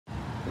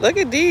Look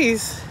at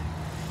these.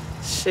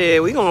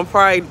 Shit, we gonna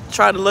probably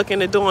try to look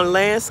into doing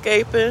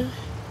landscaping.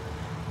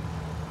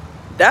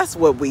 That's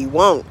what we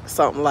want,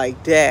 something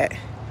like that.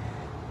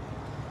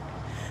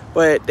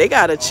 But they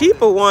got a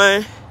cheaper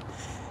one.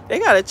 They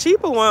got a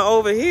cheaper one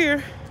over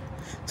here,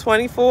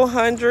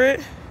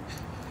 $2,400.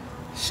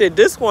 Shit,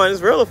 this one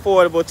is real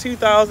affordable,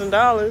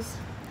 $2,000.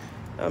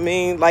 I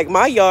mean, like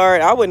my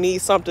yard, I would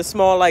need something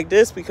small like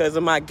this because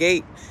of my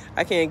gate.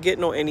 I can't get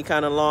any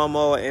kind of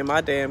lawnmower in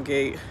my damn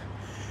gate.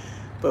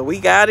 But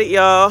we got it,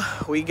 y'all.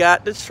 We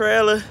got the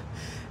trailer.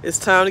 It's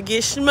time to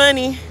get some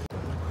money.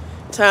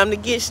 Time to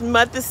get some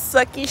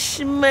mother-sucking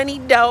some money,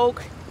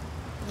 dog.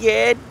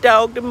 Yeah,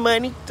 dog, the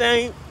money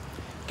thing.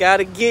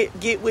 Gotta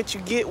get what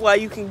you get while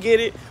you can get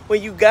it.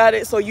 When you got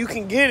it, so you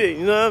can get it.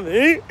 You know what I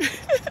mean?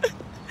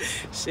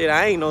 Shit,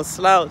 I ain't no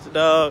slouch,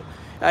 dog.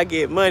 I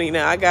get money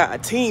now. I got a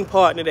team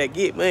partner that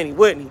get money,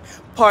 Whitney.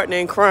 Partner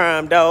in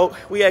crime, dog.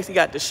 We actually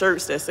got the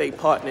shirts that say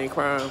partner in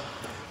crime.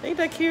 Ain't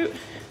that cute?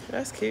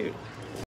 That's cute.